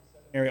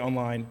seminary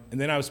online, and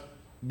then I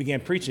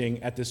began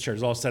preaching at this church.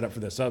 It's all set up for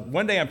this. So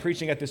one day I'm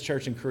preaching at this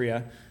church in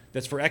Korea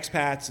that's for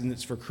expats and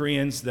it's for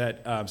Koreans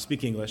that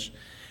speak English.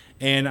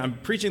 And I'm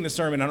preaching the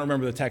sermon. I don't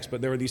remember the text,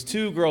 but there were these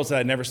two girls that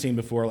I'd never seen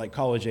before, like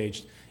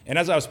college-aged. And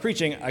as I was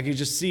preaching, I could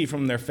just see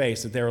from their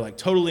face that they were like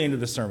totally into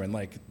the sermon.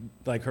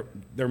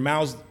 Their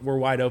mouths were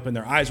wide open,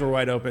 their eyes were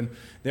wide open.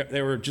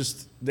 They were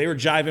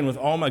jiving with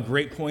all my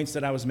great points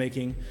that I was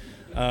making,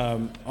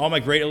 all my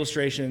great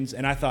illustrations.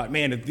 And I thought,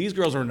 man, if these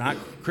girls were not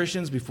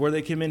Christians before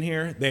they came in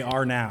here, they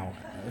are now,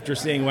 after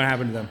seeing what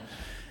happened to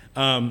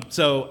them.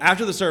 So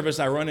after the service,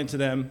 I run into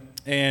them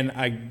and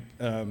I,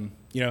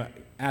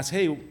 ask,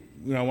 hey,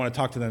 I want to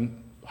talk to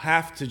them,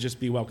 have to just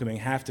be welcoming,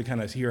 have to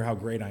kind of hear how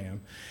great I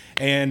am.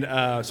 And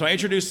so I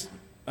introduced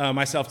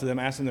myself to them,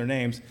 asked them their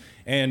names,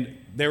 and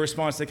their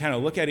response, they kind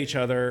of look at each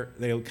other,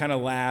 they kind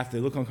of laugh, they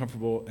look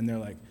uncomfortable, and they're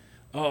like,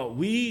 oh,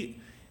 we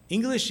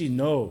English,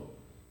 know.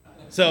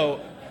 So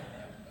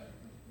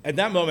at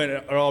that moment,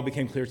 it all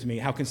became clear to me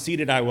how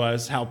conceited I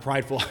was, how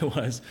prideful I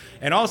was,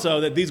 and also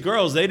that these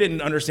girls, they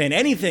didn't understand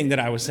anything that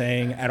I was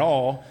saying at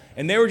all,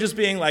 and they were just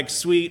being like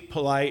sweet,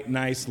 polite,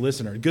 nice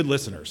listeners, good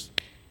listeners.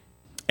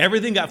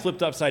 Everything got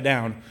flipped upside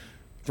down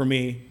for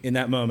me in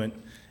that moment.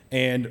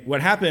 And what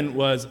happened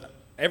was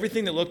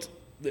everything that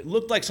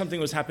looked like something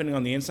was happening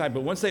on the inside,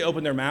 but once they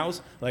opened their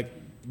mouths, like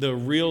the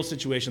real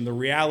situation, the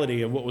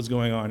reality of what was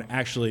going on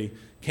actually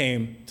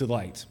came to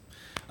light.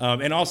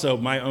 And also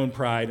my own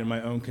pride and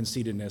my own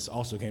conceitedness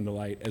also came to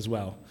light as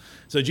well.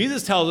 So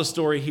Jesus tells a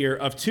story here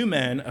of two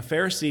men, a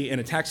Pharisee and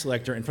a tax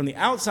collector, and from the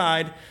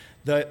outside,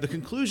 the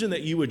conclusion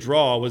that you would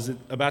draw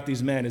about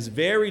these men is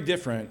very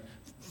different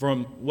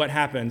from what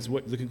happens,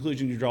 what the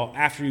conclusion you draw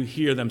after you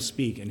hear them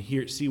speak and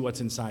see what's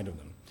inside of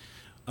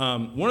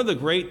them. One of the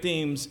great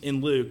themes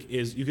in Luke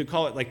is, you could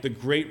call it like the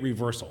great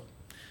reversal.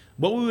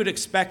 What we would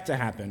expect to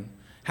happen,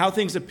 how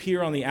things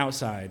appear on the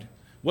outside,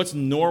 what's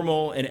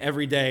normal and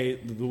everyday,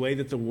 the way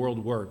that the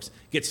world works,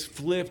 gets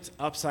flipped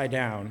upside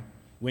down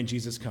when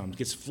Jesus comes,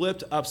 gets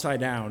flipped upside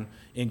down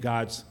in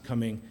God's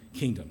coming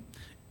kingdom.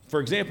 For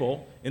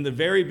example, in the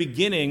very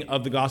beginning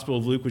of the Gospel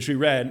of Luke, which we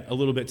read a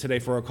little bit today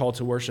for our call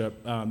to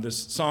worship, this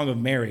Song of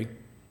Mary,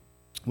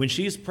 when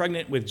she's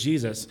pregnant with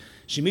Jesus,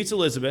 she meets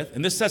Elizabeth,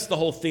 and this sets the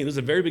whole theme. This is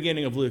the very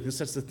beginning of Luke. This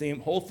sets the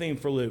whole theme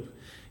for Luke,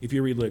 if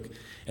you read Luke.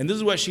 And this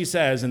is what she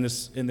says in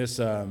this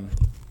often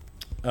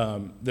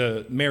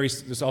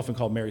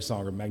called Mary's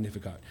Song or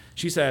Magnificat.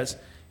 She says,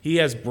 "He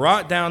has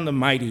brought down the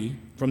mighty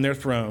from their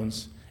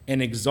thrones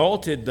and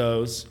exalted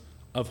those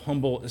of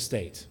humble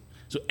estate."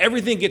 So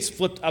everything gets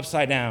flipped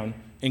upside down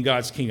in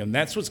God's kingdom.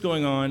 That's what's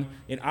going on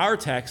in our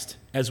text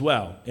as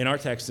well, in our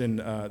text in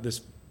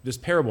this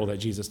parable that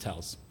Jesus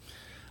tells.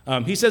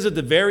 He says at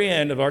the very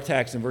end of our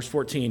text in verse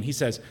 14, he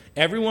says,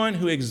 "Everyone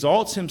who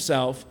exalts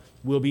himself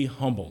will be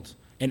humbled,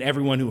 and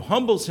everyone who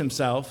humbles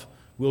himself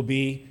will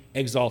be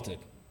exalted."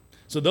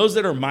 So those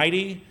that are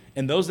mighty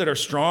and those that are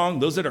strong,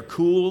 those that are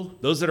cool,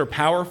 those that are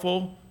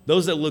powerful,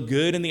 those that look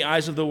good in the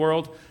eyes of the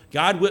world,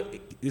 God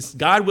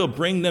will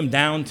bring them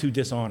down to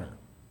dishonor.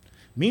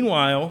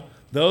 Meanwhile,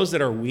 those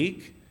that are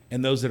weak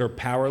and those that are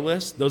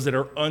powerless, those that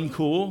are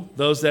uncool,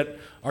 those that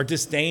are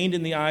disdained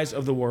in the eyes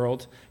of the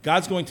world,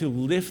 God's going to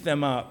lift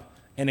them up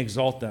and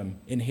exalt them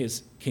in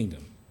his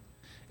kingdom.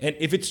 And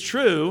if it's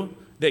true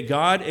that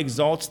God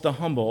exalts the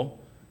humble,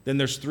 then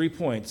there's 3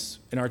 points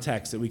in our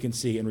text that we can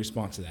see in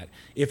response to that.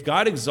 If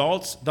God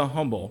exalts the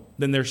humble,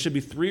 then there should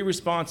be 3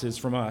 responses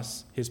from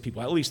us, his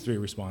people, at least 3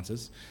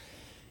 responses.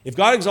 If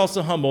God exalts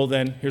the humble,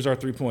 then here's our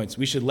 3 points.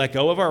 We should let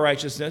go of our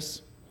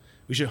righteousness,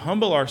 we should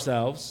humble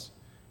ourselves,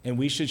 and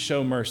we should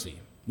show mercy.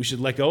 We should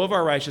let go of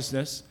our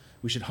righteousness,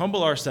 we should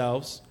humble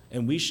ourselves,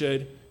 and we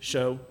should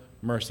show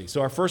mercy.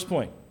 So our first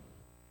point,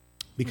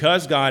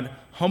 because God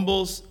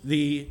humbles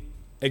the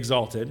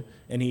exalted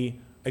and he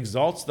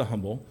exalts the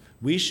humble,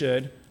 we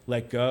should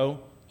let go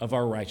of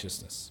our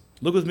righteousness.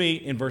 Look with me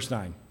in verse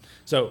 9.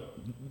 So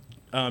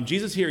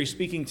Jesus here, he's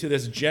speaking to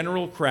this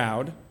general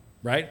crowd,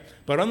 right?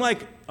 But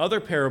unlike other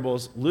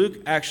parables,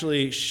 Luke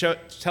actually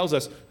tells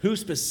us who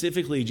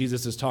specifically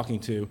Jesus is talking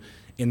to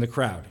in the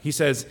crowd. He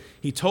says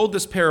he told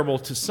this parable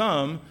to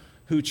some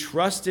who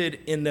trusted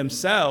in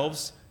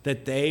themselves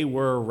that they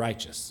were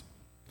righteous.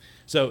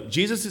 So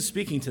Jesus is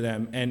speaking to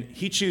them, and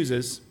he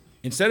chooses,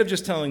 instead of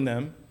just telling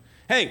them,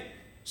 hey,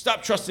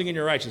 stop trusting in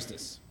your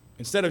righteousness,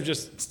 instead of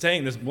just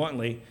saying this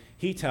bluntly,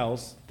 he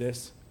tells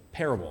this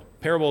parable.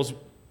 Parables,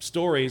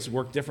 stories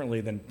work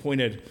differently than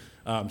pointed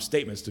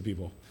statements to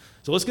people.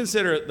 So let's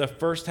consider the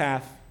first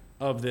half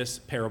of this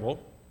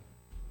parable,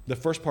 the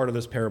first part of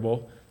this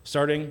parable,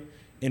 starting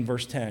in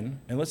verse 10,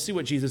 and let's see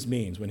what Jesus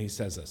means when he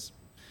says this.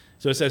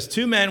 So it says,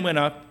 2 men went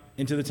up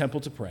into the temple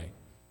to pray,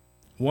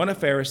 one a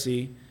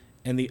Pharisee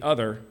and the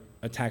other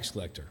a tax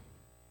collector.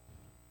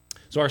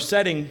 So our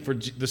setting for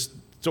the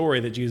story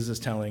that Jesus is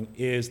telling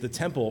is the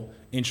temple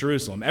in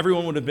Jerusalem.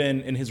 Everyone would have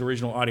been, in his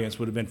original audience,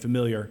 would have been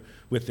familiar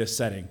with this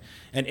setting.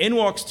 And in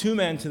walks 2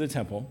 men to the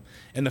temple,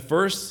 and the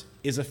first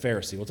is a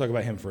Pharisee. We'll talk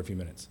about him for a few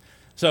minutes.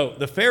 So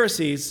the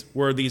Pharisees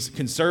were these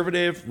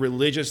conservative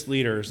religious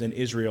leaders in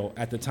Israel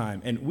at the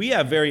time. And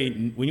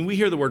when we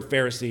hear the word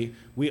Pharisee,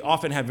 we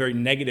often have very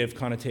negative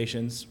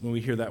connotations when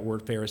we hear that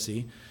word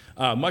Pharisee,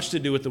 much to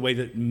do with the way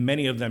that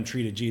many of them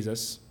treated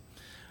Jesus.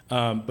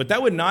 But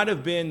that would not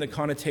have been the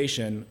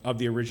connotation of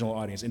the original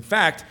audience. In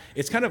fact,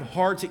 it's kind of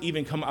hard to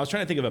even I was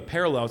trying to think of a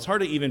parallel. It's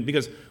hard to even,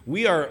 because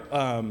we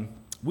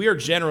are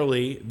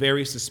generally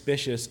very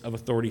suspicious of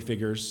authority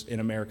figures in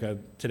America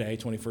today,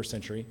 21st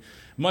century.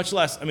 Much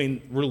less,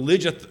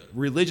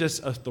 religious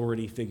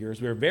authority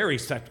figures. We're very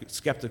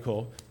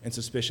skeptical and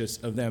suspicious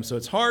of them. So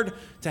it's hard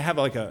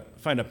to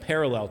find a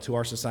parallel to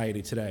our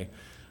society today.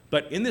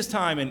 But in this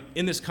time and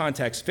in this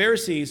context,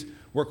 Pharisees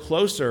were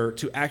closer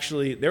to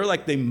they were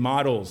like the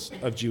models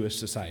of Jewish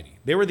society.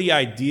 They were the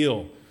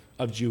ideal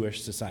of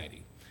Jewish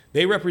society.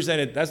 They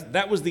represented,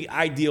 that was the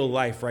ideal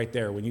life right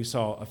there when you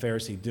saw a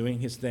Pharisee doing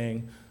his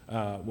thing,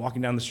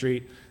 walking down the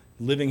street,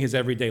 living his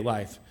everyday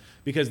life.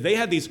 Because they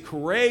had these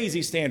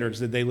crazy standards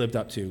that they lived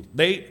up to.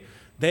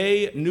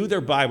 They knew their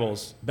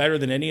Bibles better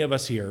than any of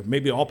us here,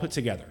 maybe all put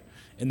together.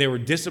 And they were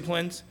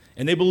disciplined,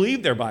 and they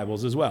believed their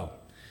Bibles as well.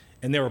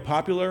 And they were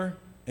popular,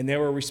 and they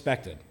were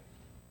respected.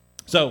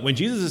 So when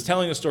Jesus is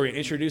telling the story and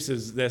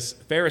introduces this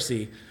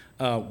Pharisee,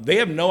 they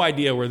have no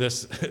idea where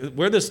this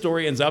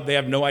story ends up. They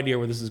have no idea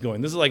where this is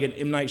going. This is like an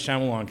M. Night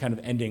Shyamalan kind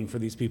of ending for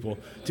these people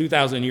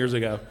 2,000 years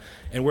ago,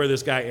 and where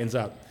this guy ends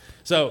up.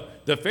 So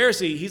the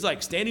Pharisee, he's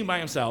like standing by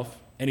himself,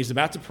 and he's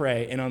about to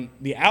pray. And on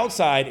the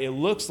outside, it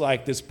looks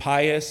like this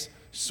pious,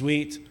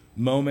 sweet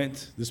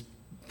moment, this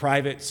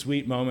private,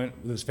 sweet moment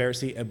with this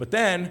Pharisee. But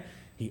then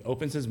he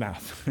opens his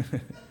mouth,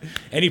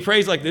 and he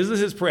prays like this is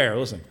his prayer.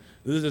 Listen,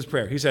 this is his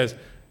prayer. He says,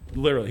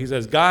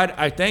 God,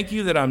 I thank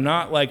you that I'm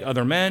not like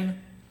other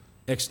men,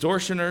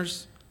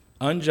 extortioners,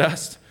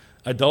 unjust,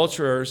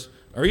 adulterers,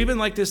 or even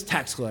like this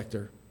tax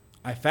collector.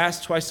 I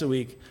fast twice a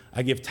week.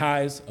 I give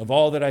tithes of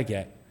all that I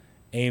get.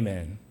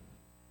 Amen.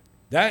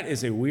 That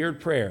is a weird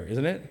prayer,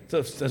 isn't it?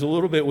 It's a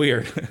little bit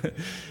weird.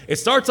 It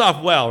starts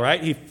off well,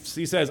 right?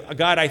 He says,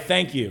 God, I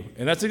thank you.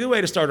 And that's a good way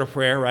to start a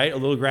prayer, right? A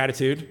little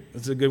gratitude.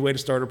 That's a good way to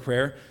start a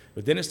prayer.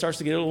 But then it starts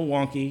to get a little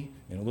wonky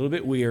and a little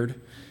bit weird.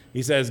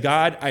 He says,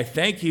 God, I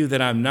thank you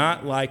that I'm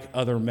not like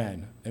other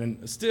men.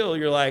 And still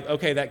you're like,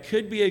 okay, that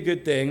could be a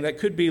good thing. That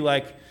could be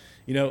like,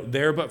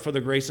 there but for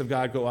the grace of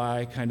God go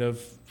I, kind of,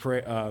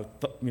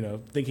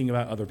 thinking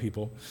about other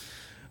people.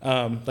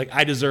 Like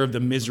I deserve the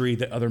misery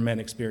that other men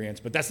experience.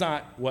 But that's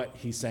not what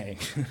he's saying.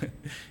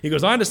 He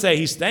goes on to say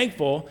he's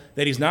thankful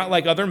that he's not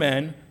like other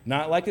men,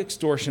 not like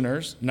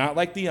extortioners, not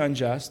like the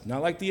unjust,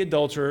 not like the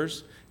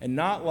adulterers, and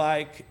not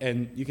like,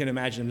 and you can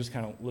imagine him just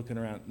kind of looking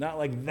around, not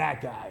like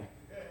that guy,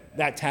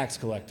 that tax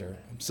collector.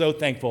 I'm so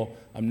thankful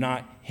I'm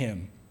not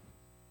him.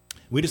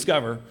 We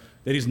discover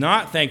that he's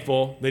not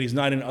thankful that he's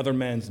not in other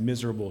men's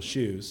miserable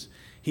shoes.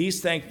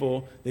 He's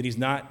thankful that he's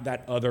not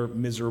that other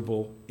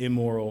miserable,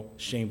 immoral,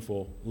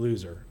 shameful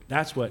loser.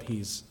 That's what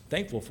he's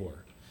thankful for.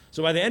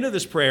 So by the end of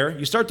this prayer,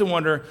 you start to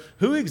wonder,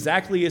 who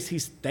exactly is he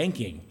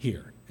thanking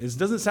here? It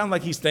doesn't sound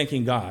like he's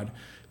thanking God,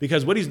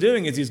 because what he's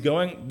doing is he's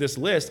going this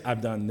list,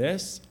 I've done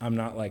this, I'm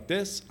not like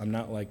this, I'm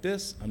not like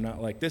this, I'm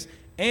not like this.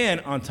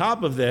 And on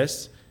top of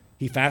this,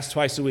 he fasts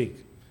twice a week.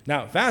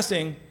 Now,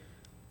 fasting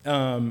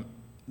God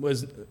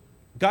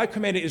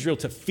commanded Israel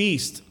to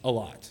feast a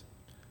lot.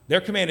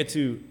 They're commanded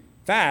to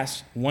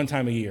fast one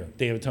time a year,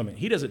 Day of Atonement.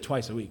 He does it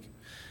twice a week.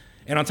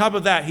 And on top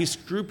of that, he's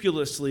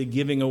scrupulously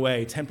giving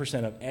away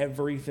 10% of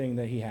everything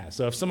that he has.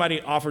 So if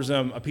somebody offers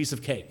him a piece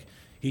of cake,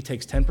 he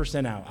takes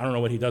 10% out. I don't know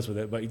what he does with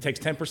it, but he takes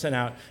 10%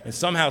 out and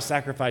somehow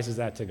sacrifices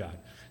that to God.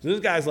 So this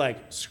guy's like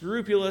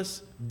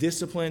scrupulous,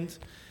 disciplined.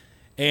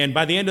 And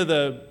by the end of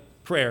the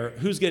prayer,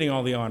 who's getting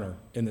all the honor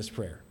in this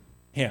prayer?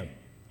 Him.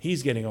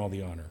 He's getting all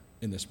the honor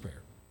in this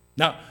prayer.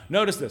 Now,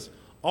 notice this.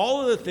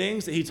 All of the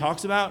things that he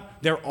talks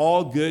about, they're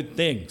all good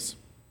things.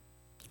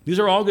 These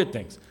are all good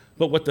things.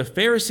 But what the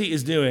Pharisee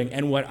is doing,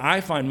 and what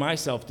I find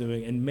myself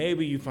doing, and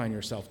maybe you find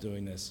yourself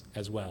doing this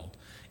as well,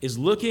 is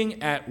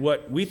looking at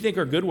what we think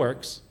are good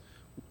works,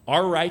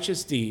 our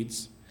righteous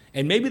deeds,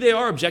 and maybe they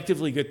are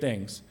objectively good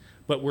things,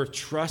 but we're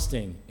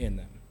trusting in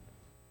them.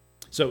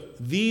 So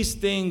these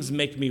things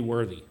make me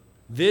worthy.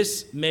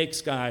 This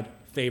makes God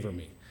favor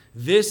me.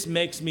 This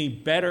makes me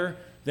better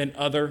than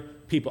other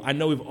people. I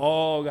know we've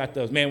all got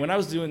those. Man, when I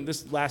was doing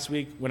this last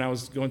week, when I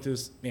was going through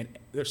this, man,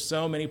 there's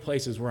so many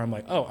places where I'm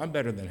like, oh, I'm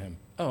better than him.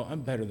 Oh,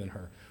 I'm better than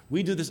her.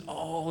 We do this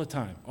all the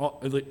time.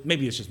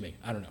 Maybe it's just me.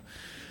 I don't know.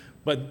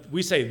 But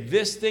we say,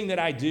 this thing that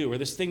I do, or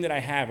this thing that I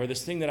have, or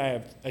this thing that I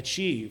have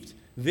achieved,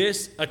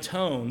 this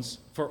atones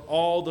for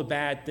all the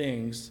bad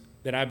things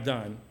that I've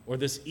done, or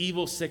this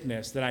evil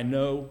sickness that I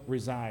know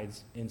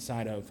resides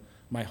inside of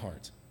my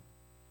heart.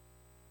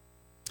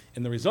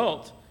 And the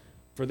result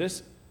for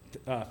this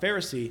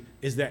Pharisee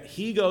is that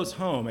he goes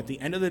home at the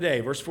end of the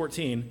day, verse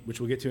 14, which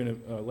we'll get to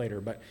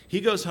later, but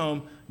he goes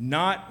home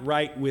not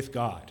right with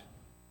God.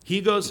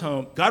 He goes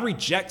home, God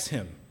rejects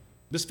him.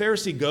 This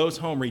Pharisee goes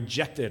home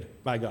rejected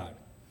by God.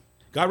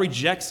 God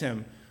rejects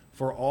him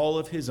for all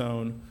of his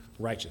own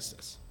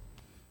righteousness.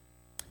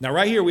 Now,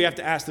 right here, we have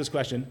to ask this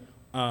question.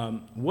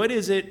 What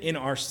is it in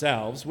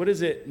ourselves? What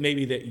is it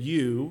maybe that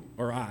you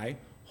or I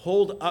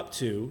hold up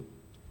to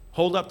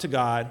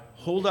God,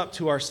 hold up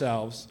to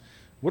ourselves?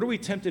 What are we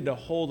tempted to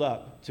hold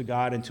up to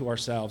God and to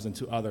ourselves and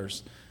to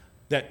others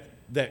that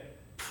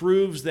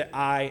proves that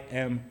I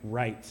am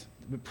right,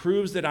 that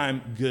proves that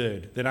I'm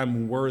good, that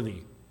I'm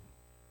worthy?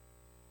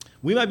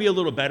 We might be a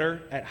little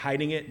better at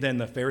hiding it than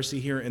the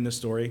Pharisee here in the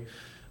story,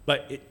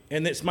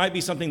 and this might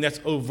be something that's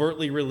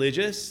overtly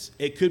religious.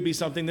 It could be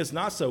something that's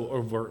not so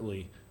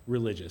overtly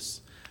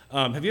religious.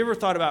 Have you ever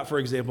thought about, for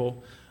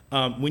example,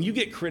 when you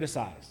get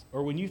criticized,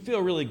 or when you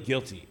feel really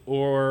guilty,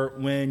 or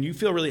when you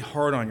feel really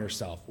hard on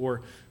yourself,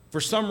 or for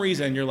some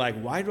reason you're like,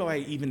 why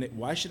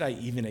should I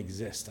even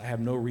exist? I have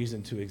no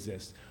reason to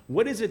exist.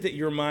 What is it that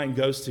your mind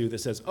goes to that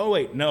says, oh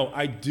wait, no,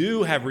 I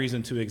do have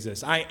reason to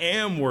exist. I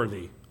am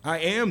worthy. I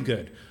am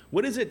good.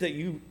 What is it that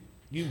you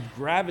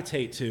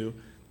gravitate to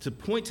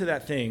point to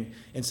that thing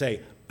and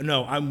say,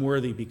 no, I'm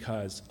worthy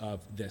because of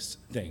this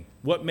thing?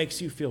 What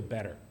makes you feel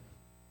better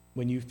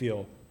when you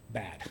feel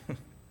bad?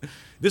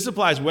 This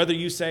applies whether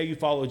you say you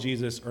follow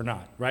Jesus or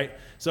not, right?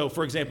 So,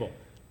 for example,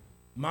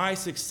 my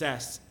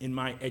success in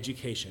my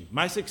education,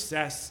 my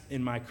success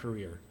in my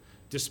career,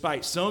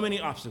 despite so many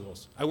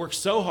obstacles, I work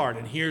so hard,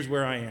 and here's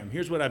where I am.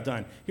 Here's what I've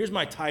done. Here's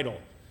my title.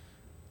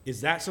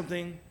 Is that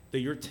something that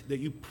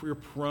you're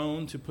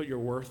prone to put your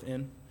worth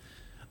in?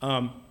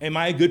 Am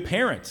I a good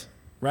parent,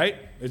 right?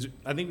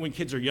 I think when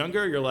kids are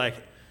younger, you're like,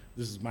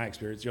 this is my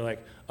experience, you're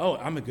like, oh,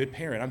 I'm a good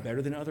parent. I'm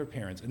better than other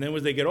parents. And then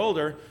as they get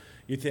older,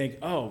 you think,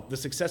 oh, the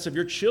success of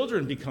your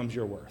children becomes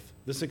your worth.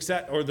 The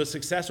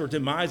success or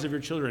demise of your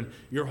children,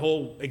 your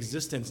whole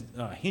existence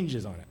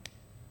hinges on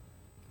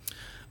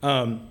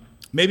it.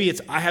 Maybe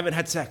it's, I haven't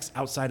had sex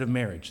outside of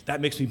marriage.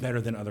 That makes me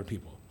better than other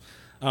people.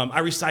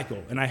 I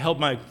recycle, and I help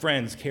my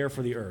friends care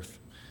for the earth,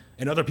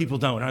 and other people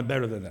don't, and I'm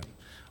better than them.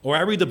 Or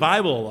I read the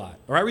Bible a lot,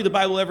 or I read the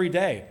Bible every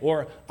day,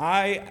 or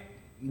I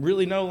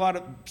really know a lot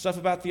of stuff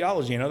about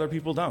theology and other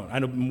people don't. I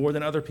know more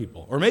than other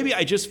people. Or maybe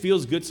it just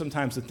feels good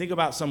sometimes to think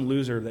about some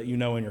loser that you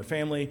know in your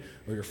family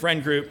or your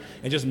friend group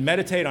and just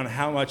meditate on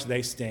how much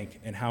they stink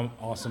and how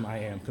awesome I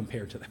am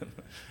compared to them.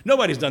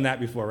 Nobody's done that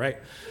before, right?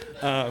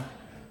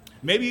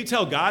 Maybe you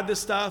tell God this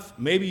stuff.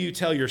 Maybe you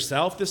tell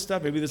yourself this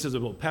stuff. Maybe this is a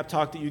little pep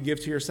talk that you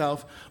give to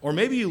yourself. Or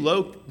maybe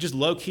you just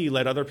low-key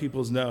let other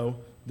people know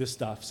this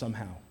stuff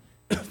somehow.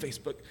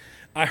 Facebook.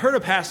 I heard a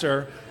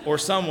pastor or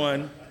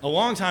someone a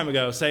long time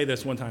ago say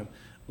this one time.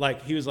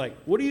 Like, he was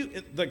like,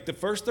 the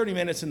first 30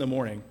 minutes in the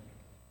morning,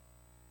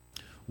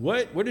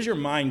 where does your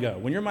mind go?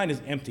 When your mind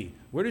is empty,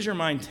 where does your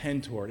mind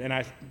tend toward? And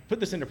I put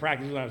this into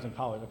practice when I was in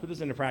college. I put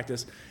this into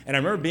practice, and I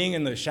remember being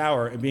in the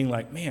shower and being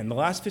like, man, the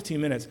last 15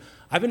 minutes,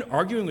 I've been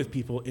arguing with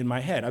people in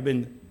my head. I've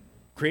been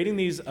creating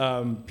these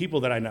people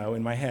that I know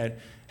in my head,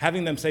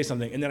 having them say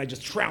something, and then I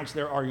just trounce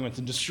their arguments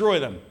and destroy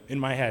them in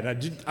my head.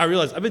 And I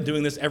realized I've been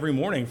doing this every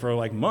morning for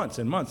like months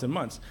and months and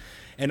months.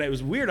 And it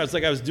was weird.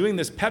 I was doing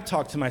this pep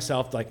talk to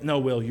myself, like, no,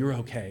 Will, you're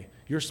okay.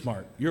 You're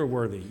smart. You're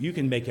worthy. You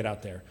can make it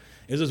out there.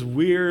 It was this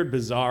weird,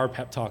 bizarre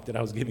pep talk that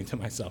I was giving to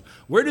myself.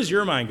 Where does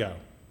your mind go?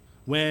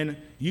 What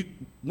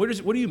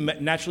do you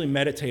naturally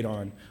meditate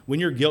on when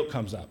your guilt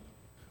comes up,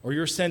 or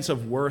your sense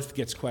of worth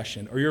gets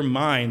questioned, or your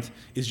mind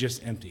is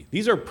just empty?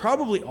 These are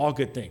probably all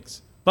good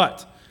things,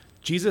 but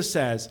Jesus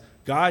says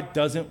God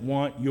doesn't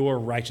want your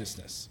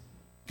righteousness.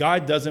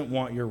 God doesn't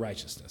want your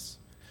righteousness.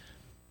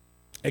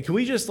 And can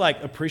we just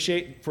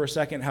appreciate for a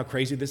second how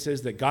crazy this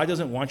is, that God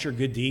doesn't want your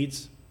good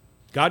deeds?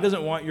 God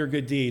doesn't want your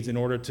good deeds in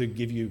order to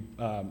give you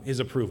his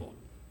approval.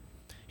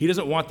 He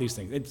doesn't want these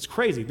things. It's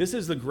crazy. This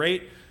is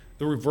the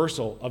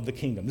reversal of the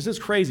kingdom. This is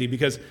crazy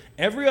because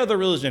every other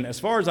religion, as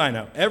far as I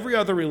know, every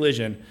other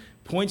religion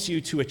points you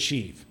to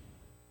achieve.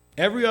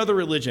 Every other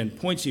religion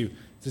points you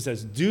to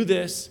says, do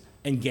this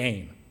and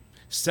gain.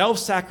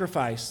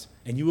 Self-sacrifice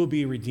and you will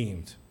be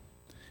redeemed.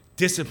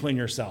 Discipline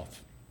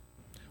yourself.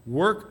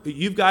 Work,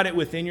 you've got it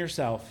within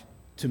yourself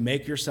to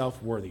make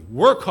yourself worthy.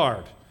 Work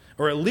hard,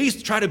 or at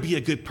least try to be a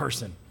good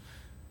person,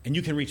 and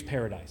you can reach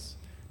paradise.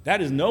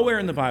 That is nowhere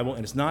in the Bible,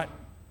 and it's not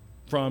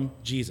from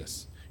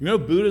Jesus. You know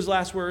Buddha's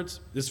last words?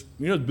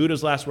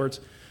 Buddha's last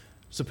words,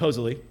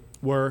 supposedly,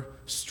 were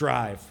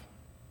strive.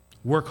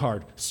 Work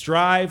hard.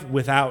 Strive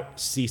without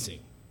ceasing.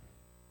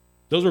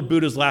 Those were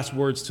Buddha's last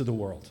words to the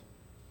world.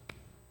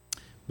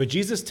 But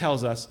Jesus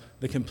tells us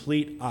the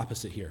complete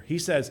opposite here. He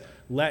says,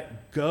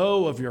 let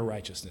go of your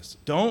righteousness.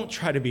 Don't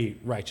try to be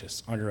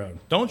righteous on your own.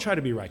 Don't try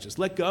to be righteous.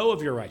 Let go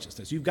of your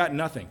righteousness. You've got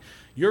nothing.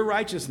 Your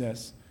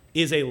righteousness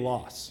is a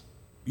loss.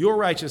 Your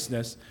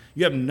righteousness,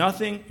 you have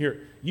nothing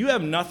here. You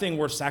have nothing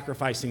worth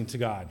sacrificing to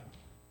God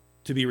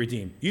to be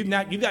redeemed. You've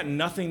got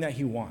nothing that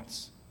he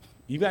wants.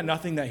 You've got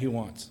nothing that he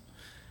wants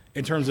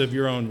in terms of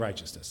your own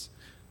righteousness.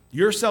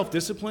 Your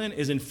self-discipline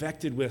is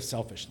infected with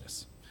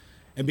selfishness.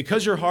 And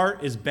because your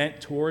heart is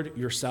bent toward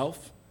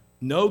yourself,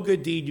 no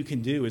good deed you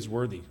can do is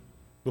worthy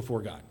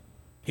before God.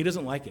 He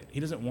doesn't like it. He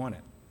doesn't want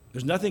it.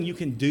 There's nothing you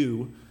can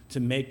do to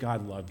make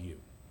God love you.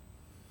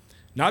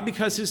 Not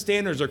because his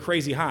standards are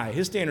crazy high.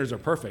 His standards are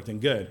perfect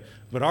and good,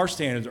 but our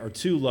standards are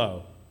too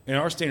low and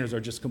our standards are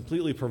just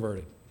completely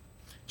perverted.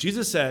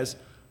 Jesus says,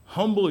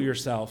 humble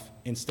yourself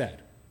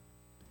instead.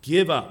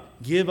 Give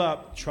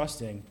up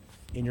trusting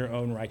in your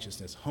own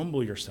righteousness.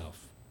 Humble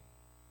yourself.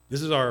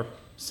 This is our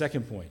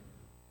second point.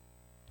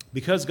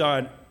 Because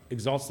God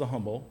exalts the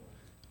humble,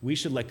 we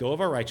should let go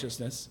of our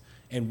righteousness,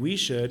 and we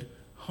should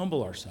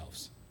humble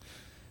ourselves.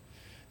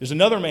 There's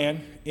another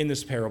man in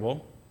this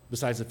parable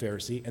besides the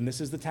Pharisee, and this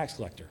is the tax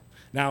collector.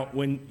 Now,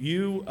 when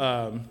you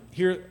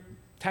hear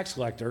tax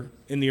collector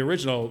in the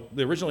original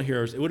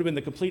hearers, it would have been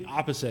the complete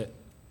opposite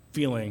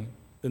feeling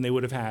than they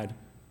would have had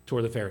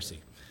toward the Pharisee.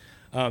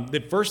 The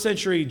first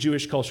century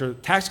Jewish culture,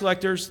 tax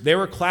collectors, they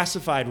were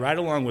classified right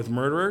along with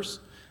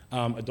murderers,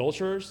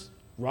 adulterers,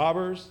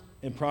 robbers,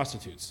 and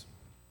prostitutes.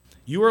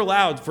 You were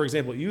allowed, for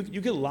example,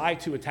 you could lie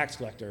to a tax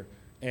collector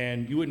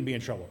and you wouldn't be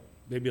in trouble.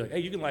 They'd be like, hey,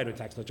 you can lie to a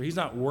tax collector. He's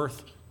not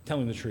worth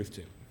telling the truth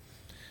to.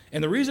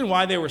 And the reason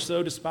why they were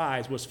so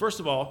despised was, first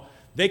of all,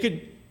 they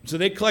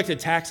collected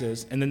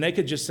taxes, and then they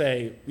could just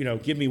say,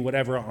 give me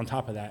whatever on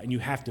top of that, and you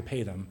have to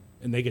pay them,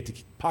 and they get to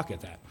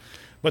pocket that.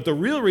 But the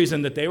real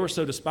reason that they were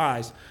so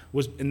despised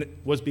was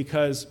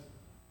because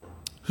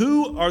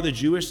who are the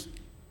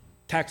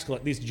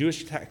these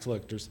Jewish tax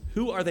collectors,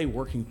 who are they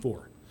working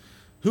for?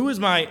 Who is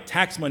my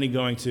tax money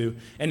going to?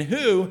 And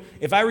who,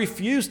 if I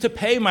refuse to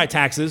pay my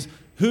taxes,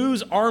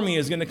 whose army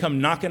is going to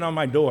come knocking on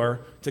my door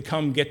to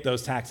come get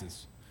those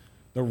taxes?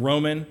 The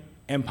Roman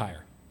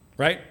Empire,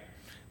 right?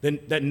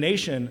 That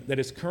nation that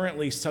is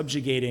currently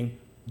subjugating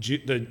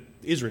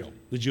Israel,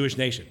 the Jewish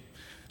nation.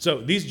 So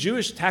these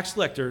Jewish tax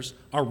collectors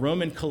are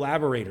Roman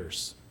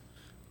collaborators.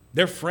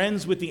 They're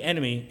friends with the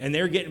enemy, and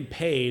they're getting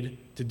paid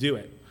to do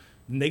it.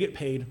 And they get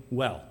paid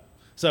well.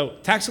 So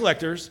tax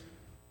collectors,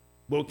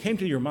 what came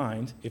to your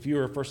mind, if you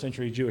were a first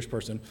century Jewish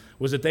person,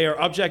 was that they are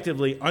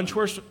objectively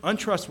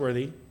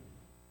untrustworthy,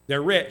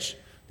 they're rich,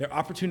 they're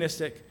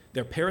opportunistic,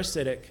 they're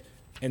parasitic,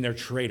 and they're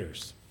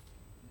traitors.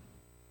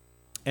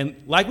 And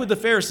like with the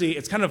Pharisee,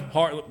 it's kind of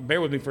hard,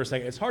 bear with me for a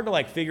second, it's hard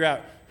to figure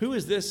out who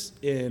is this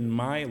in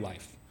my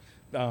life,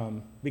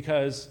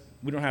 because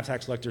we don't have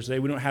tax collectors today,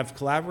 we don't have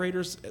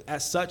collaborators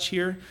as such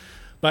here,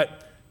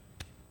 but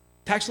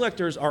tax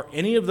collectors are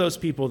any of those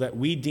people that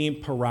we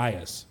deem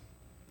pariahs,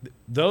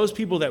 those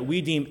people that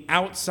we deem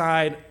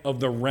outside of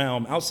the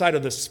realm, outside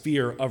of the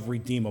sphere of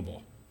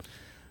redeemable.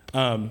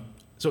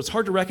 So it's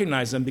hard to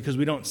recognize them because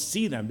we don't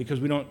see them, because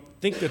we don't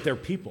think that they're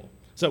people.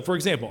 So, for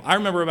example, I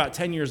remember about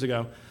 10 years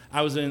ago,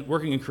 I was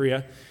working in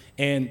Korea,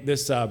 and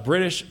this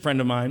British friend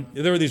of mine,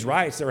 there were these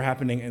riots that were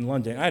happening in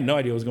London. I had no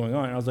idea what was going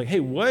on. I was like, hey,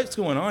 what's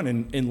going on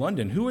in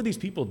London? Who are these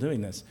people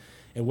doing this?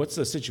 And what's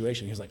the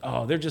situation? He was like,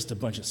 oh, they're just a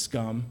bunch of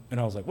scum. And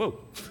I was like, whoa.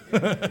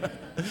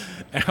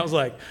 And I was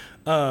like,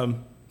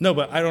 no,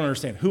 but I don't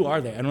understand. Who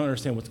are they? I don't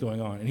understand what's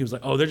going on. And he was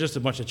like, oh, they're just a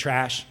bunch of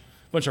trash,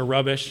 a bunch of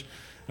rubbish.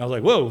 And I was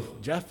like, whoa,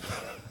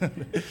 Jeff.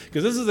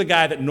 Because this is a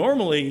guy that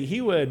normally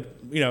he would,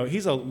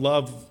 he's a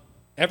love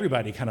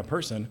everybody kind of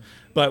person.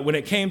 But when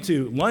it came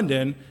to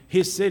London,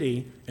 his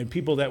city, and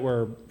people that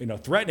were,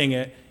 threatening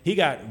it, he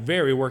got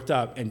very worked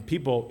up, and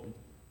people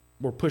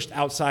were pushed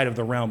outside of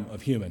the realm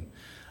of human.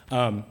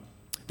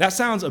 That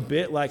sounds a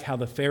bit like how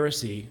the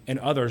Pharisee and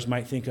others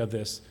might think of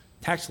this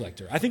tax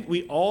collector. I think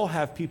we all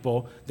have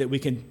people that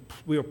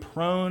we are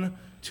prone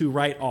to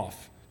write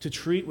off, to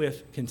treat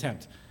with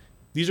contempt.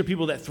 These are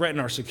people that threaten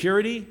our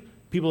security,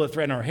 people that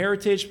threaten our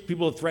heritage,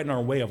 people that threaten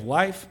our way of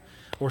life,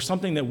 or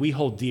something that we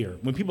hold dear.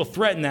 When people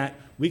threaten that,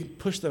 we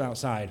push them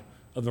outside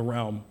of the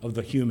realm of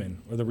the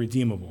human or the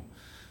redeemable.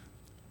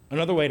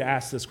 Another way to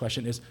ask this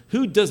question is,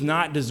 who does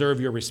not deserve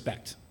your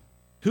respect?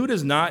 Who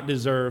does not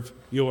deserve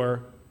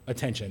your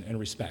attention and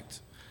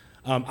respect?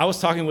 I was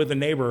talking with a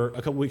neighbor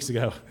a couple weeks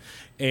ago,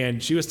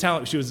 and she was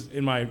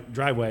in my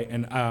driveway,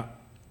 and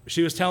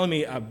she was telling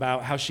me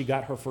about how she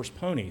got her first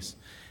ponies.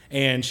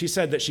 And she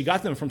said that she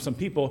got them from some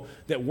people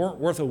that weren't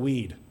worth a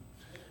weed.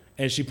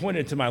 And she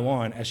pointed to my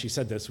lawn as she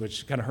said this,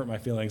 which kind of hurt my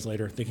feelings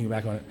later, thinking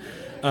back on it.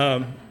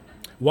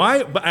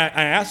 But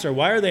I asked her,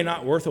 why are they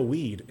not worth a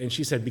weed? And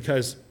she said,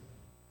 because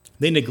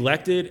they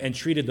neglected and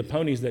treated the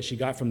ponies that she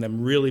got from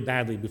them really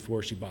badly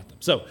before she bought them.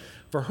 So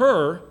for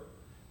her,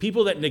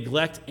 people that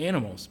neglect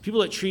animals,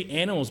 people that treat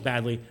animals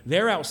badly,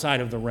 they're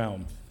outside of the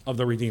realm of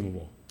the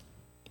redeemable.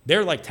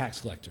 They're like tax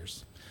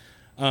collectors.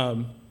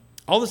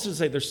 All this is to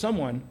say, there's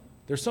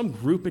some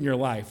group in your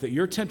life that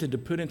you're tempted to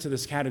put into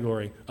this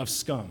category of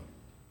scum.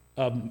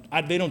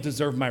 They don't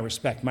deserve my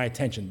respect, my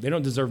attention. They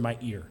don't deserve my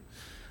ear.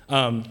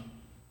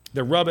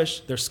 They're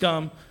rubbish. They're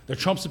scum. They're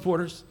Trump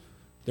supporters.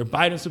 They're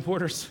Biden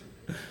supporters.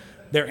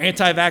 They're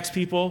anti-vax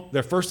people.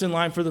 They're first in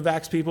line for the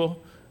vax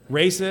people.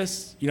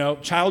 Racists,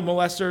 child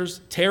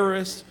molesters,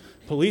 terrorists,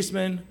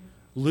 policemen,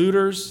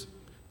 looters,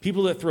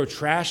 people that throw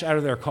trash out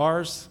of their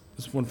cars.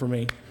 This is one for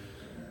me.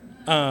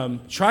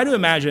 Try to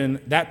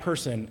imagine that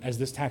person as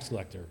this tax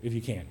collector, if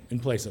you can, in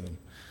place of them.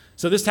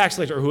 So this tax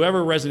collector, or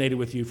whoever resonated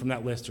with you from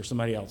that list or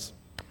somebody else,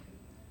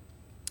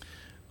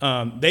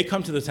 they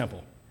come to the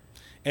temple.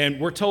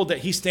 And we're told that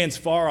he stands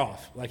far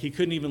off, like he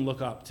couldn't even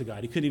look up to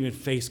God. He couldn't even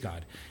face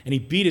God. And he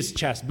beat his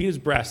chest, beat his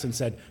breast, and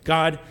said,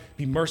 God,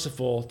 be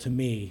merciful to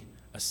me,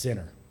 a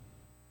sinner.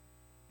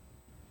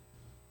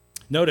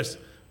 Notice,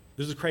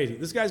 this is crazy.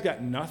 This guy's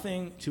got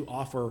nothing to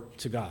offer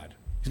to God.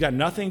 He's got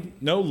nothing,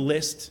 no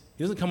list.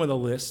 He doesn't come with a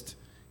list.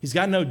 He's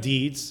got no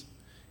deeds.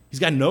 He's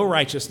got no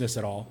righteousness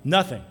at all.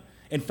 Nothing.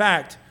 In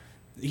fact,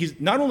 he's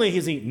not only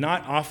is he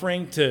not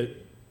offering to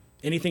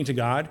anything to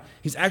God,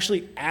 he's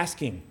actually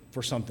asking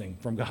for something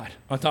from God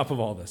on top of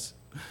all this.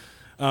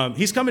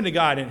 He's coming to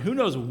God, and who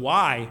knows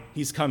why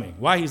he's coming,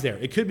 why he's there.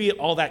 It could be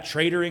all that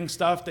traitoring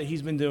stuff that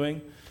he's been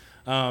doing.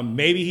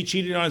 Maybe he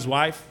cheated on his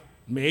wife.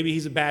 Maybe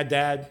he's a bad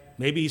dad.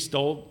 Maybe he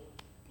stole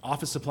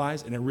office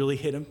supplies and it really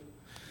hit him.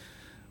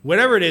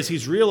 Whatever it is,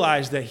 he's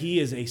realized that he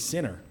is a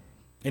sinner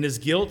and his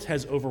guilt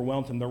has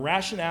overwhelmed him. The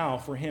rationale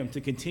for him to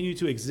continue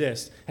to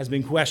exist has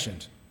been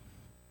questioned.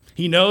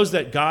 He knows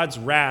that God's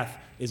wrath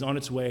is on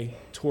its way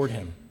toward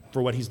him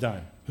for what he's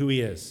done, who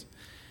he is.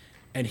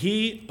 And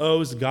he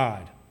owes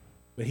God,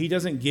 but he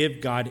doesn't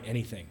give God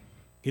anything.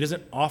 He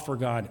doesn't offer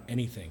God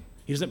anything.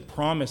 He doesn't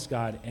promise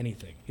God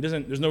anything.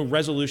 There's no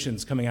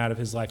resolutions coming out of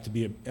his life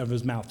of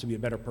his mouth to be a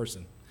better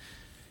person.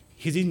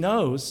 Because he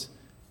knows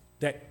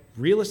that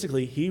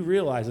realistically, he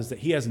realizes that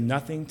he has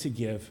nothing to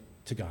give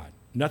to God,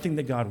 nothing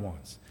that God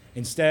wants.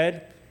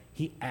 Instead,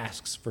 he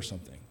asks for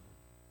something.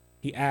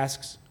 He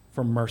asks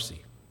for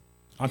mercy.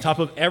 On top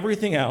of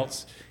everything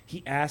else,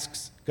 he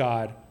asks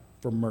God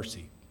for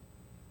mercy.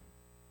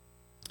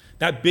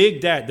 That big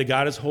debt that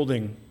God is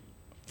holding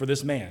for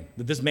this man,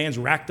 that this man's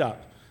racked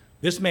up,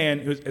 this man,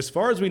 as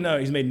far as we know,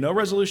 he's made no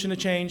resolution to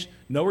change,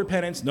 no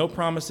repentance, no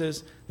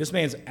promises. This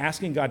man's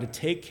asking God to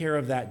take care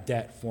of that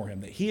debt for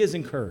him that he has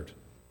incurred.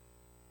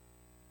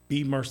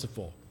 Be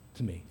merciful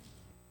to me.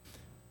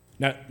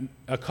 Now,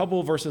 a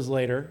couple of verses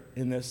later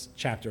in this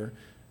chapter,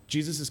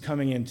 Jesus is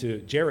coming into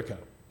Jericho,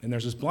 and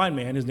there's this blind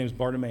man. His name's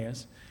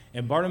Bartimaeus,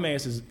 and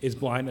Bartimaeus is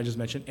blind, I just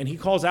mentioned, and he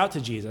calls out to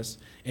Jesus,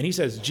 and he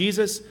says,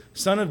 Jesus,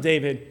 son of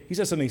David, he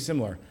says something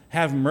similar,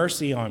 have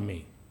mercy on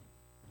me.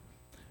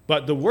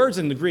 But the words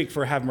in the Greek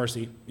for have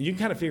mercy, you can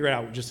kind of figure it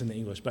out just in the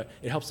English, but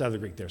it helps out of the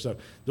Greek there. So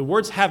the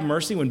words have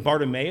mercy, when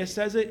Bartimaeus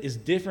says it, is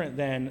different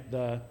than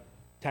the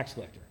tax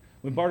collector.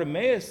 When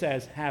Bartimaeus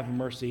says have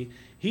mercy,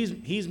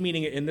 he's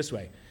meaning it in this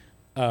way.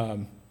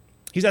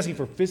 He's asking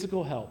for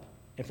physical help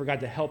and for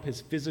God to help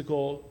his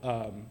physical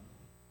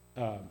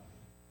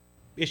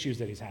issues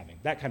that he's having,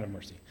 that kind of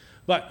mercy.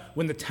 But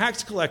when the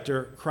tax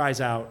collector cries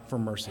out for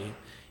mercy,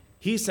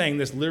 he's saying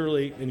this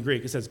literally in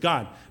Greek. It says,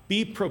 God,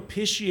 be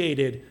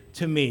propitiated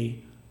to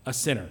me, a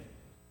sinner.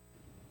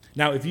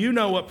 Now, if you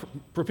know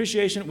what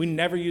propitiation, we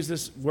never use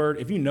this word.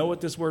 If you know what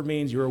this word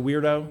means, you're a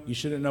weirdo. You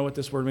shouldn't know what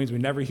this word means. We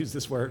never use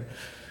this word.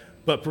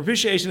 But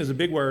propitiation is a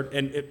big word,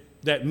 and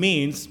that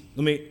means,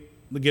 let me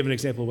give an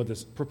example of what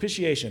this,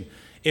 propitiation.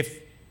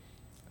 If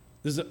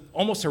this is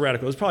almost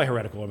heretical. It's probably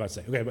heretical, what I'm about to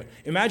say. Okay, but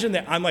imagine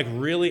that I'm like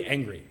really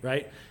angry,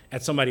 right,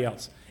 at somebody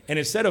else. And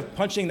instead of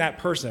punching that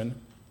person,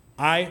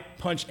 I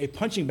punch a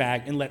punching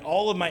bag and let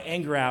all of my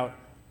anger out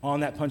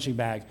on that punching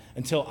bag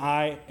until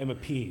I am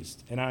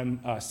appeased and I'm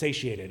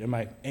satiated and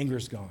my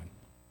anger's gone.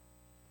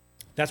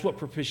 That's what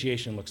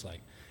propitiation looks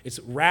like. It's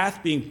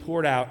wrath being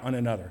poured out on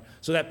another.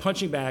 So that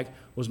punching bag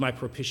was my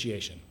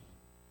propitiation,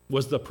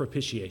 was the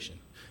propitiation.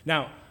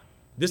 Now,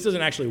 this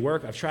doesn't actually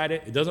work. I've tried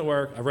it. It doesn't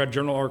work. I've read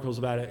journal articles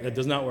about it. It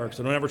does not work,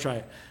 so don't ever try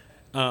it.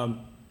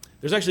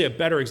 There's actually a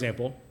better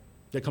example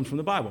that comes from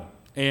the Bible.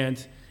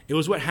 And it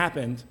was what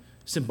happened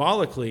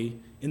symbolically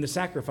in the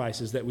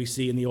sacrifices that we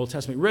see in the Old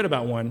Testament. We read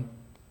about one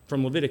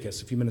from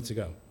Leviticus a few minutes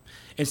ago.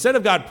 Instead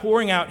of God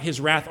pouring out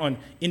his wrath on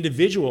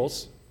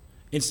individuals,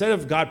 instead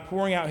of God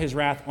pouring out his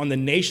wrath on the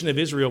nation of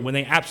Israel when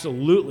they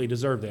absolutely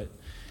deserved it,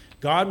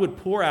 God would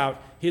pour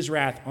out his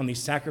wrath on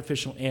these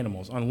sacrificial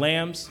animals, on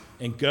lambs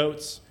and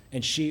goats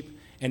and sheep,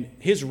 and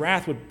his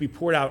wrath would be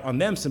poured out on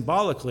them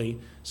symbolically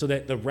so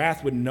that the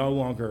wrath would no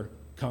longer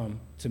come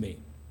to me.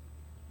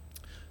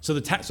 So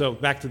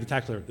back to the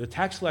tax collector. The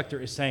tax collector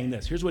is saying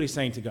this. Here's what he's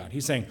saying to God.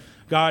 He's saying,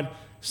 God,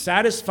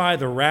 satisfy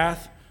the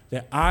wrath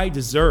that I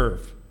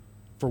deserve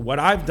for what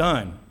I've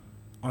done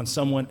on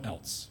someone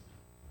else.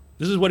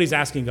 This is what he's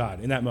asking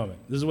God in that moment.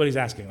 This is what he's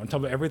asking on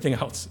top of everything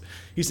else.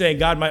 He's saying,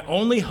 God, my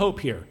only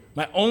hope here,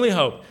 my only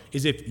hope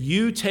is if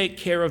you take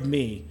care of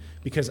me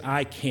because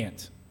I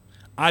can't.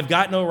 I've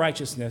got no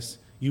righteousness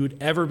you would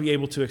ever be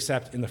able to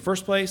accept in the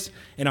first place.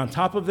 And on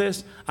top of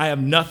this, I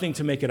have nothing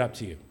to make it up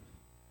to you.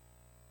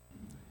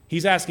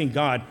 He's asking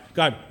God,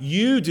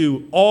 you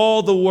do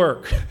all the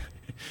work.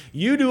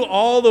 You do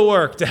all the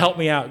work to help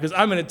me out because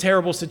I'm in a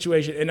terrible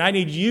situation and I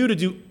need you to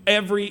do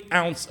every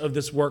ounce of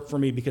this work for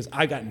me because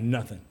I got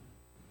nothing.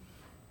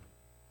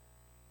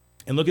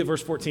 And look at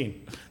verse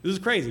 14. This is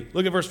crazy.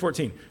 Look at verse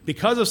 14.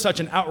 Because of such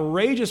an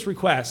outrageous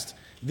request,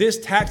 this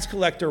tax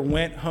collector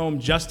went home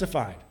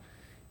justified.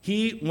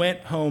 He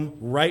went home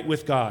right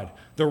with God.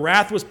 The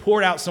wrath was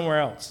poured out somewhere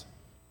else.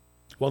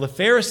 While the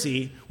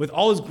Pharisee, with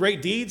all his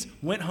great deeds,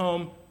 went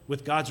home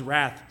with God's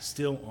wrath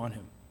still on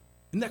him.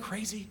 Isn't that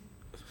crazy?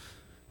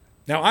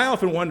 Now, I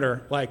often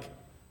wonder,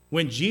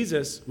 when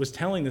Jesus was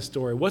telling this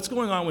story, what's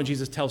going on when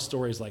Jesus tells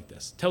stories like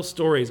this? Tells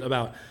stories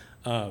about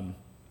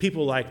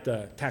people like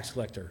the tax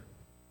collector.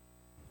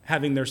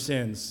 having their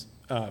sins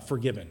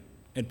forgiven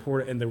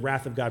and the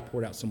wrath of God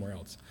poured out somewhere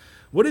else.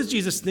 What is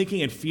Jesus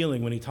thinking and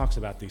feeling when he talks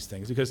about these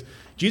things? Because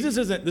this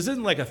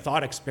isn't like a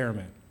thought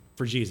experiment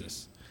for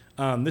Jesus.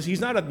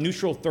 He's not a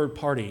neutral third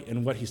party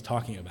in what he's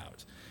talking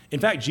about. In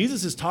fact,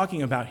 Jesus is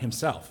talking about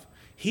himself.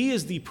 He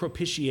is the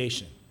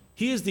propitiation.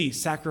 He is the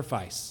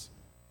sacrifice.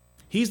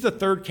 He's the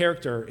third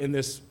character in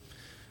this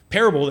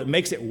parable that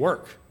makes it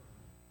work.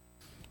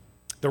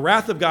 The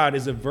wrath of God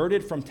is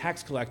averted from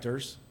tax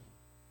collectors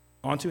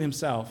onto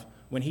himself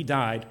when he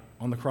died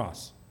on the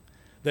cross.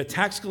 The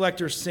tax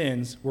collector's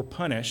sins were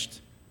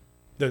punished.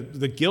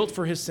 The guilt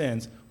for his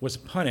sins was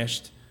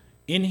punished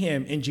in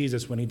him, in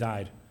Jesus, when he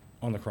died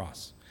on the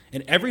cross.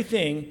 And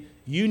everything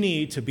you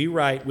need to be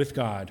right with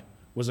God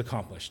was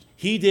accomplished.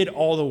 He did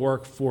all the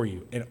work for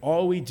you, and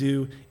all we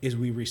do is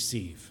we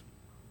receive.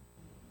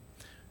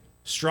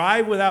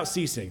 Strive without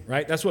ceasing,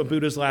 right? That's what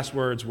Buddha's last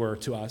words were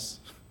to us.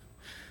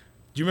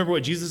 Do you remember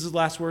what Jesus'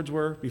 last words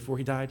were before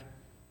he died?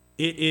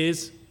 It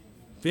is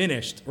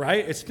finished,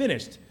 right? It's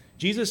finished.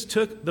 Jesus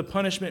took the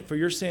punishment for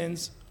your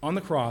sins on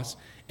the cross,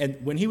 and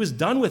when he was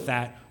done with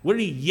that, what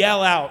did he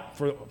yell out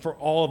for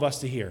all of us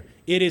to hear?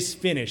 It is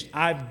finished.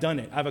 I've done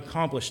it. I've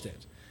accomplished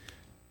it.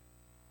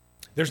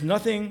 There's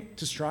nothing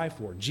to strive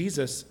for.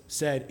 Jesus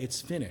said it's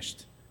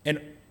finished.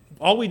 And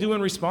all we do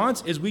in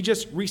response is we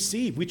just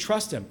receive. We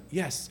trust him.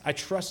 Yes, I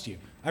trust you.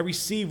 I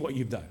receive what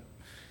you've done.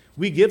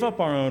 We give up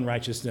our own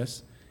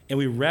righteousness, and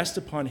we rest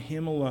upon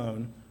him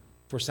alone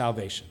for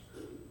salvation.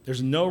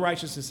 There's no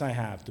righteousness I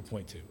have to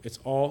point to. It's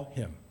all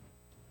him.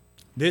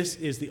 This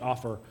is the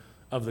offer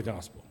of the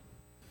gospel.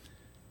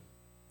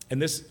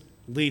 And this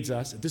leads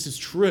us, if this is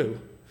true,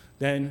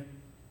 then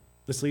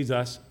this leads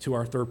us to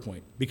our third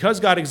point. Because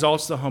God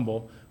exalts the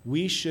humble,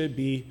 we should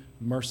be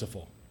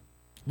merciful.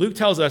 Luke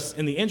tells us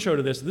in the intro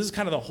to this is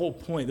kind of the whole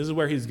point. This is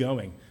where he's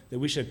going, that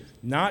we should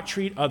not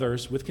treat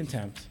others with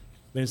contempt,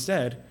 but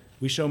instead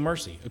we show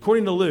mercy.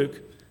 According to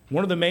Luke,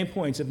 one of the main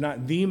points, if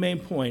not the main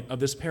point of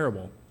this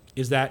parable,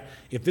 is that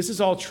if this is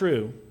all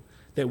true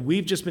that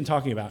we've just been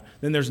talking about,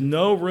 then there's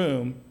no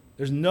room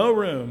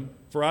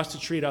for us to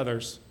treat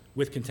others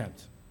with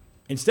contempt.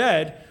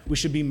 Instead, we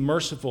should be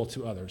merciful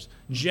to others,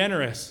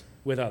 generous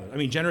with others. I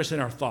mean, generous in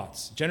our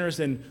thoughts, generous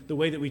in the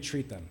way that we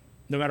treat them,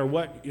 no matter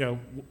what,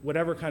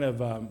 whatever kind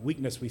of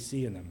weakness we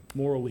see in them,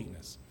 moral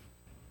weakness.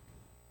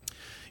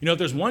 If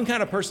there's one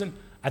kind of person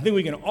I think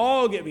we can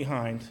all get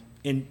behind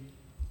in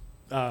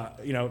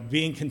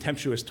being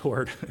contemptuous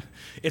toward,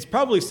 it's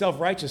probably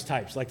self-righteous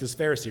types like this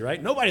Pharisee,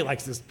 right? Nobody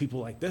likes people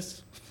like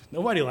this.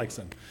 Nobody likes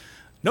them.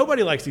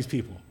 Nobody likes these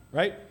people,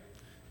 right?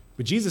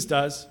 But Jesus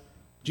does.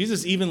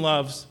 Jesus even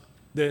loves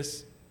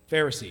this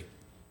Pharisee.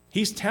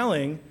 He's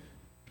telling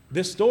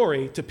this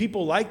story to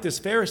people like this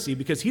Pharisee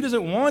because he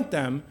doesn't want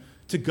them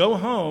to go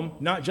home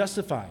not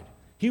justified.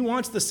 He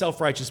wants the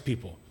self-righteous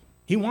people.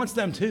 He wants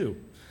them too.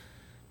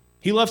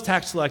 He loves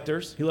tax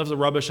collectors. He loves the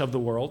rubbish of the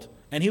world.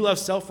 And he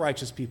loves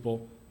self-righteous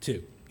people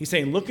too. He's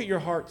saying, look at your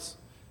hearts,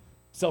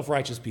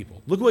 self-righteous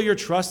people. Look what you're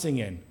trusting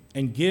in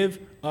and give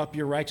up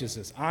your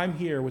righteousness. I'm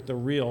here with the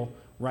real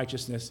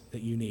righteousness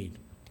that you need.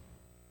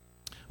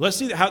 Let's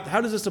see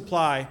how does this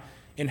apply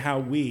in how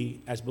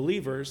we, as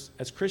believers,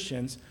 as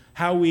Christians,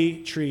 how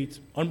we treat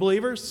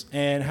unbelievers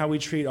and how we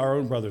treat our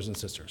own brothers and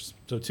sisters.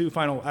 So 2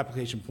 final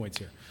application points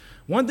here.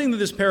 One thing that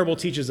this parable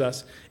teaches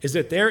us is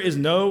that there is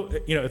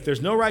if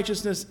there's no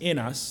righteousness in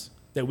us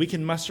that we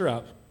can muster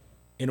up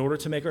in order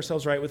to make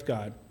ourselves right with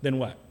God, then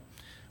what?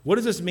 What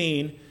does this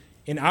mean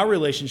in our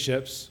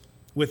relationships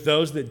with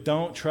those that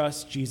don't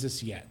trust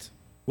Jesus yet,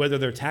 whether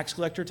they're tax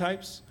collector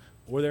types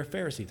or they're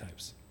Pharisee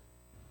types?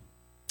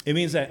 It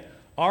means that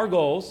our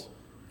goals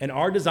and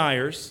our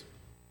desires,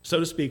 so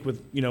to speak,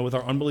 with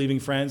our unbelieving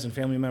friends and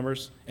family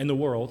members and the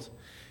world,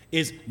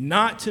 is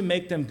not to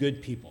make them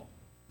good people.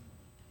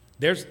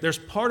 There's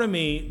part of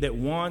me that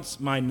wants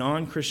my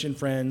non-Christian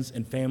friends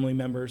and family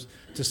members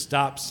to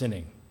stop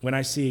sinning when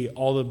I see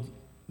all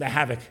the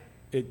havoc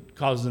it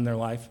causes in their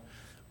life.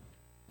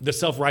 The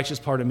self-righteous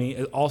part of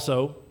me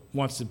also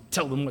wants to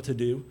tell them what to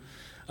do.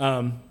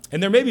 And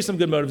there may be some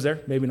good motives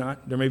there, maybe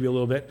not. There may be a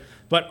little bit.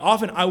 But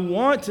often I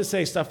want to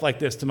say stuff like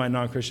this to my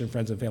non-Christian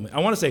friends and family. I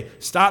want to say,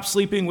 stop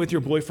sleeping with your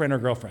boyfriend or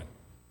girlfriend.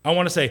 I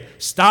want to say,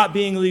 stop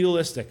being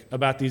legalistic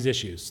about these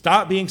issues.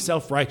 Stop being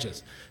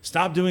self-righteous.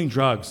 Stop doing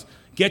drugs.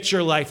 Get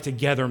your life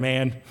together,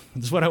 man.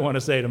 That's what I want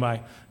to say to my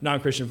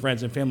non-Christian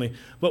friends and family.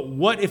 But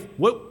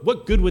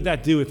what good would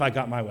that do if I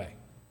got my way?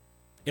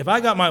 If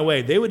I got my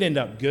way, they would end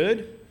up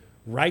good,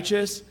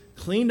 righteous,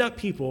 cleaned up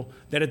people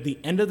that at the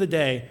end of the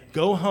day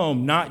go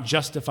home not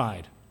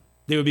justified.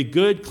 They would be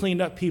good,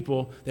 cleaned up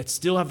people that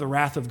still have the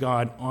wrath of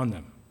God on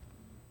them.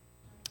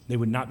 They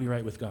would not be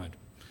right with God.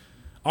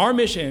 Our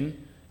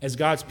mission as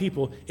God's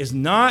people is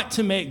not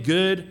to make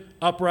good,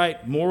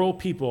 upright, moral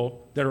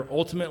people that are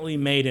ultimately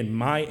made in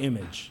my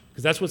image,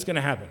 because that's what's going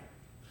to happen.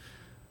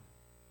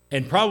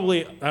 And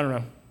probably, I don't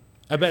know,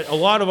 I bet a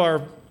lot of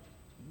our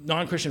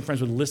non-Christian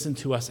friends would listen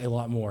to us a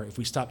lot more if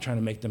we stopped trying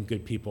to make them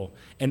good people.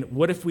 And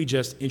what if we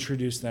just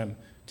introduce them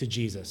to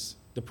Jesus,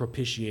 the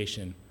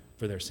propitiation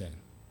for their sin?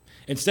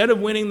 Instead of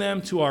winning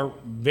them to our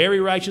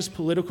very righteous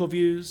political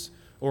views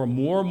or a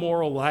more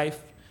moral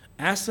life,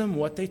 ask them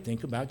what they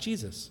think about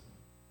Jesus.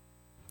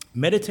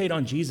 Meditate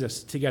on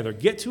Jesus together.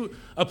 Get to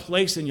a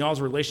place in y'all's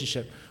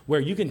relationship where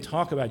you can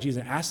talk about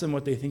Jesus and ask them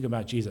what they think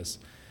about Jesus.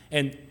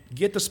 And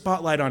get the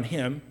spotlight on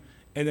him,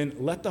 and then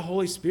let the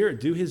Holy Spirit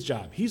do his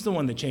job. He's the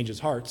one that changes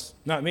hearts,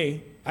 not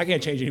me. I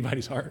can't change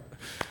anybody's heart.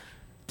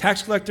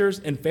 Tax collectors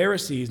and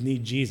Pharisees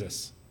need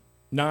Jesus,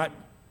 not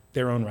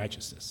their own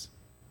righteousness.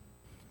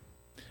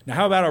 Now,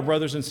 how about our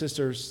brothers and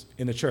sisters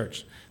in the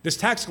church? This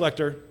tax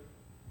collector,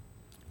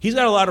 he's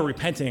got a lot of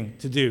repenting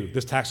to do,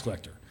 this tax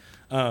collector.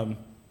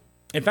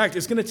 In fact,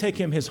 it's going to take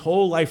him his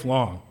whole life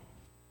long,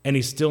 and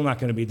he's still not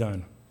going to be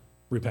done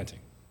repenting,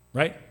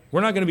 right?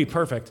 We're not going to be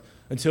perfect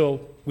until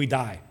we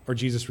die or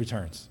Jesus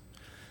returns.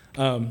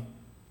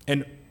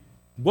 And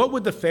what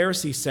would the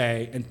Pharisee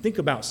say and think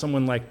about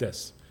someone like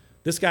this?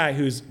 This guy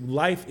whose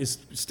life is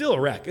still a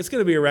wreck. It's going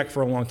to be a wreck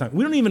for a long time.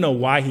 We don't even know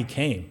why he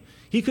came.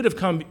 He could have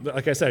come,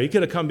 like I said, he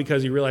could have come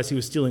because he realized he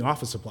was stealing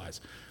office supplies.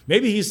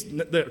 Maybe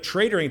the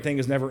traitoring thing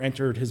has never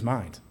entered his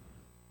mind,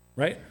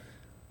 right?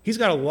 He's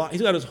got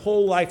his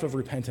whole life of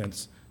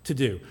repentance to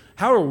do.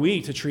 How are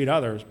we to treat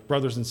others,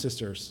 brothers and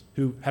sisters,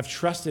 who have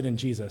trusted in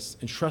Jesus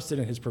and trusted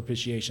in his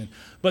propitiation,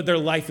 but their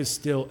life is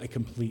still a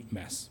complete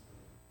mess?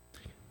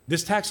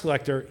 This tax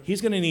collector,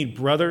 he's going to need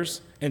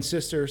brothers and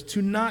sisters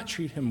to not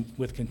treat him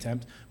with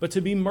contempt, but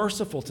to be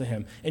merciful to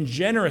him and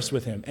generous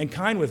with him and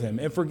kind with him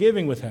and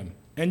forgiving with him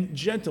and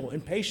gentle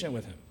and patient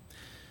with him.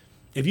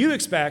 If you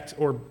expect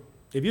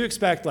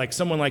like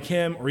someone like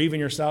him or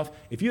even yourself,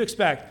 if you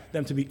expect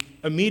them to be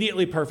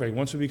immediately perfect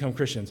once we become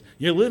Christians,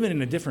 you're living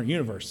in a different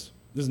universe.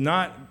 This is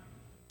not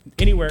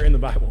anywhere in the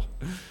Bible.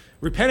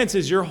 Repentance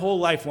is your whole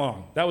life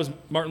long. That was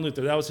Martin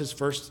Luther. That was his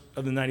first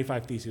of the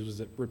 95 Theses, was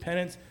that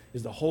repentance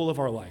is the whole of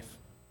our life.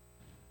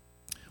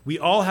 We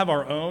all have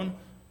our own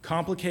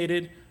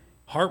complicated,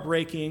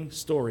 heartbreaking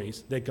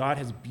stories that God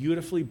has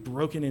beautifully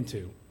broken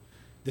into.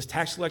 This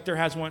tax collector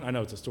has one. I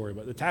know it's a story,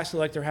 but the tax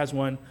collector has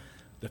one.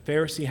 The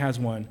Pharisee has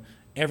one.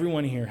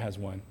 Everyone here has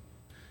one.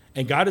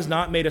 And God has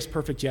not made us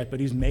perfect yet, but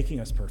he's making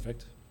us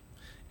perfect.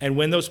 And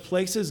when those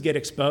places get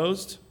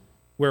exposed,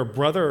 where a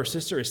brother or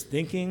sister is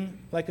thinking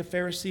like a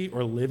Pharisee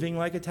or living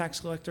like a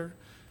tax collector,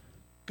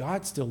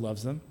 God still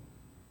loves them.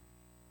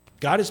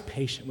 God is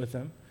patient with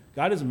them.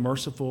 God is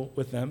merciful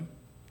with them.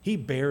 He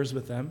bears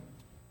with them,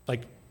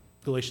 like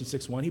Galatians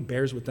 6:1. He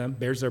bears with them,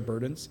 bears their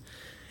burdens.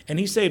 And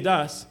he saved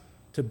us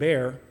to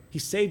bear. He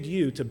saved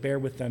you to bear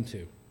with them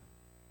too.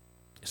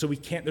 So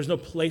there's no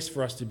place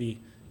for us to be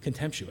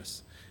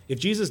contemptuous. If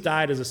Jesus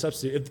died as a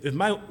substitute, if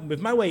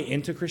my way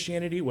into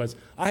Christianity was,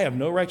 I have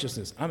no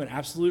righteousness, I'm an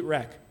absolute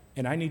wreck,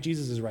 and I need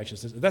Jesus'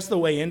 righteousness, if that's the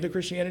way into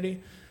Christianity,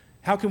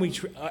 how can we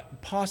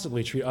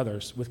possibly treat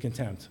others with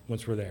contempt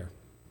once we're there?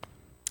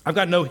 I've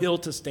got no hill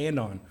to stand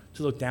on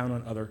to look down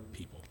on other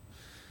people.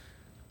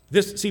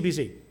 This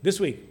CPC, this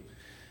week,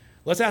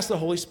 let's ask the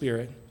Holy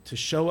Spirit to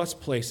show us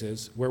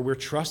places where we're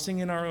trusting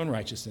in our own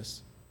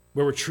righteousness,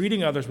 where we're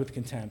treating others with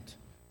contempt,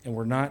 and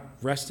we're not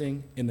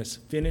resting in this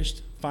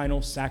finished,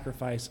 final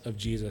sacrifice of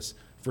Jesus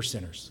for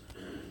sinners.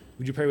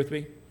 Would you pray with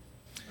me?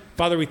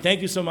 Father, we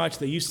thank you so much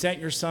that you sent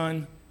your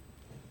Son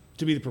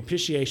to be the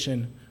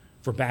propitiation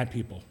for bad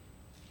people.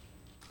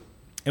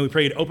 And we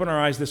pray you'd open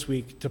our eyes this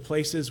week to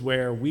places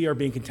where we are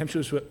being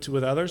contemptuous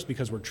with others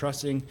because we're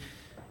trusting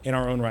in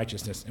our own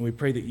righteousness. And we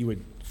pray that you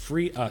would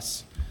free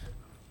us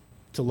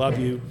to love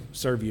you,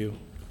 serve you,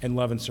 and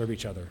love and serve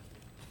each other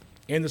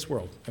in this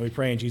world. And we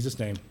pray in Jesus'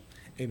 name,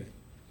 amen.